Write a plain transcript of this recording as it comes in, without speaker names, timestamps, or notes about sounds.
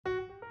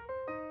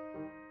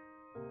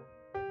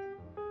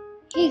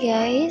Hey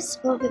guys,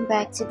 welcome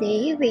back.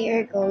 Today we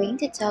are going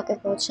to talk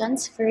about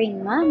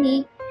transferring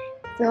money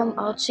from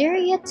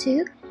Algeria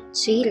to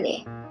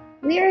Chile.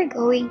 We are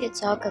going to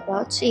talk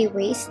about 3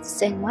 ways to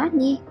send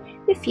money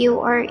if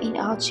you are in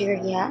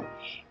Algeria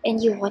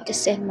and you want to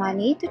send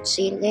money to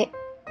Chile.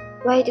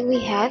 Why do we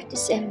have to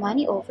send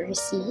money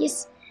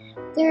overseas?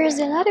 There is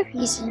a lot of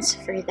reasons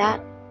for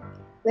that.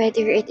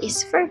 Whether it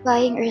is for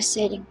buying or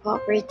selling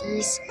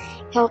properties,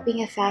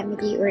 helping a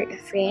family or a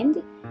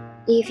friend,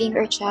 living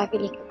or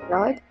traveling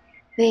abroad,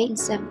 buying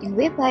something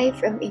we buy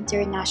from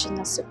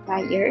international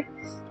supplier,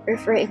 or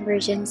for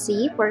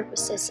emergency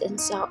purposes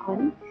and so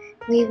on,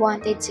 we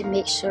wanted to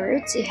make sure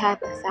to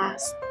have a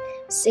fast,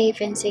 safe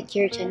and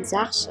secure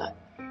transaction.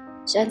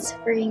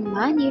 Transferring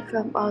money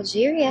from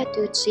Algeria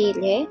to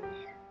Chile,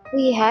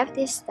 we have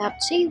these top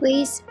 3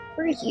 ways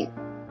for you.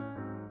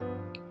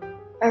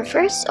 Our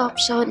first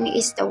option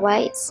is the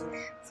WISE.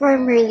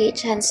 Formerly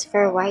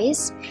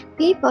TransferWise,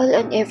 people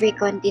on every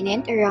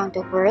continent around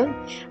the world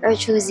are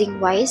choosing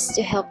WISE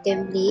to help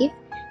them live,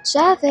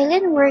 travel,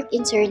 and work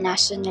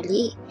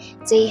internationally.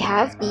 They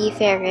have the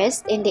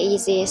fairest and the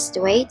easiest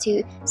way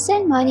to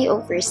send money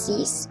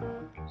overseas.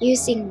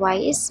 Using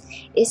WISE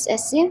is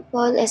as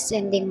simple as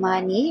sending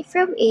money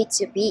from A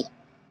to B.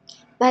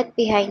 But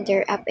behind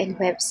their app and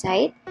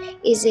website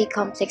is a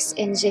complex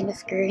engine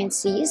of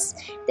currencies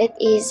that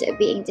is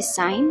being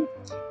designed,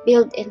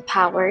 built, and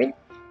powered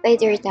by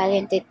their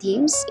talented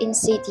teams in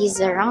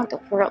cities around the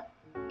world.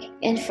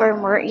 And for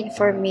more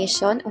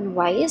information on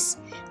WISE,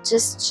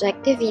 just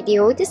check the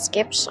video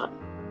description.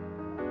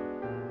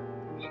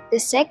 The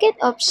second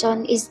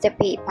option is the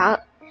PayPal.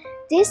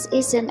 This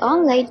is an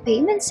online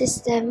payment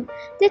system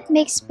that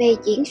makes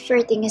paying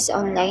for things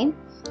online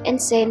and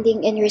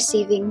sending and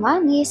receiving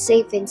money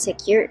safe and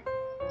secure.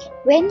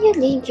 When you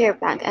link your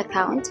bank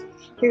account,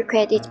 your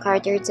credit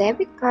card or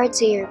debit card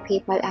to your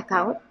PayPal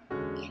account,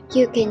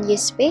 you can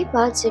use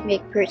PayPal to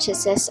make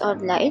purchases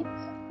online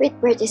with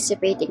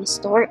participating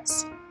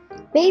stores.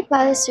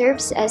 PayPal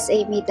serves as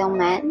a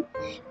middleman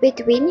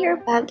between your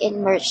bank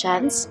and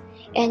merchants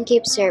and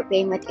keeps your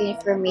payment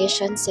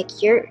information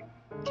secure.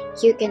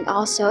 You can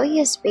also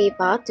use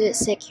PayPal to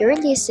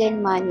securely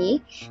send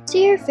money to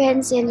your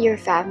friends and your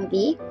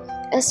family,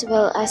 as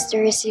well as to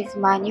receive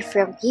money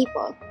from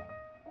people.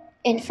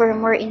 And for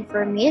more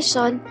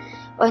information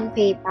on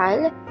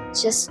PayPal,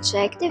 just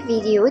check the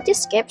video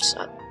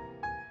description.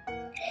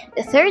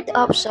 The third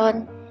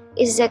option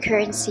is the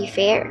currency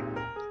fair.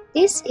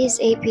 This is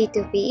a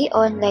P2P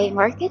online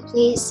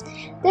marketplace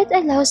that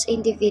allows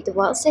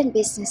individuals and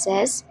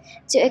businesses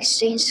to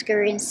exchange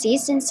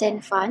currencies and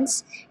send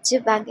funds to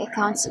bank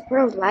accounts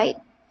worldwide.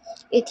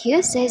 It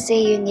uses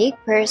a unique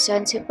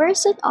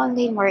person-to-person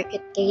online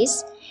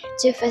marketplace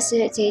to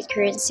facilitate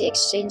currency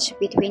exchange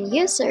between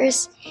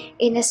users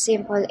in a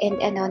simple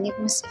and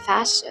anonymous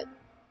fashion.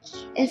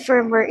 And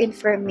for more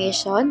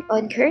information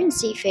on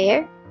Currency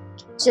Fair,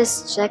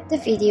 just check the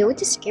video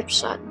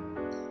description.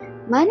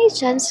 Money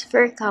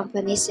transfer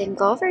companies and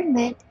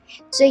government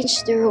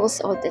change the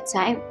rules all the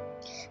time.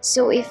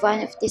 So if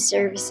one of these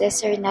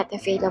services are not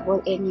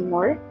available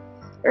anymore,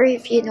 or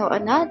if you know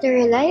another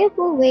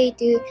reliable way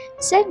to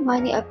send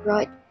money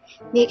abroad,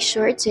 make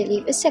sure to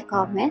leave us a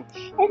comment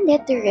and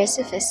let the rest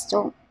of us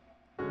know.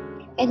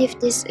 And if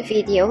this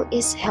video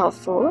is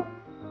helpful,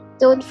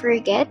 don't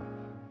forget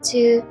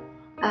to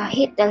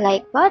hit the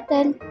like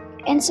button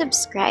and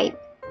subscribe.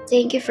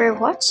 Thank you for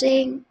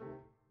watching.